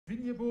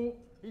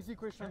Easy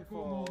question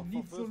for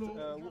first.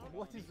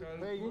 What is the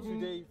aim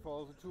today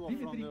for the Tour of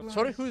Flanders?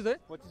 Sorry, who is there?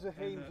 What is the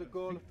aim, the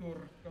goal?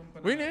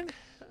 Winning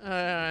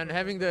and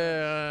having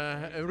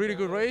a really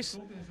good race,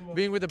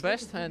 being with the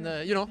best,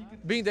 and you know,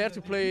 being there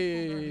to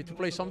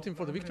play something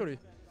for the victory.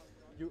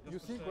 You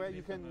think where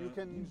you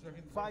can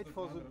fight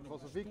for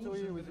the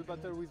victory with the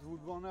battle with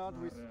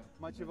Vlaanderen, with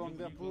Matteo van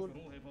der Poel?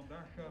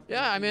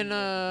 Yeah, I mean,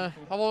 I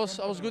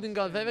was good in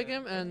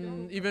Vlaanderen,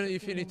 and even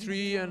if in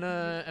E3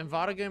 and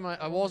Waregem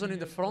I wasn't in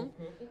the front,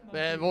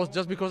 it was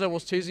just because I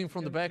was chasing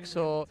from the back.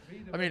 So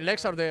I mean,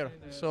 legs are there,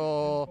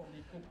 so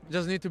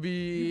just need to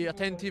be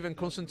attentive and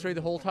concentrate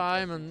the whole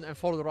time and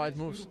follow the right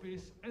moves.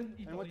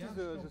 And what is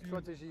the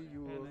strategy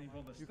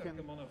you can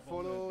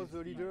follow the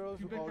leaders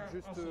or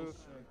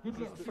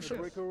just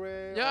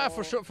breakaway? Yeah,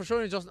 for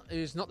sure.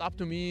 It's not up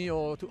to me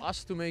or to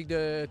us to make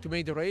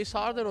the race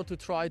harder or to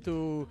try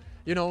to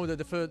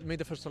make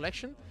the first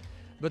selection.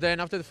 But then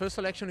after the first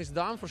selection is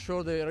done, for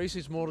sure the race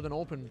is more than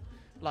open.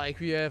 Like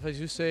we have, as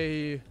you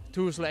say,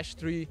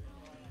 2/3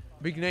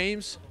 big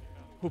names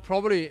who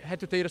probably had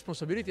to take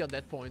responsibility at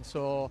that point.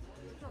 So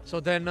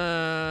then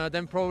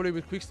probably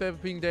with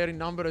Quickstep being there in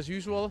number as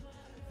usual,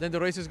 then the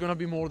race is going to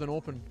be more than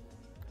open.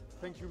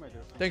 Thank you,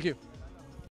 Matteo. Thank you.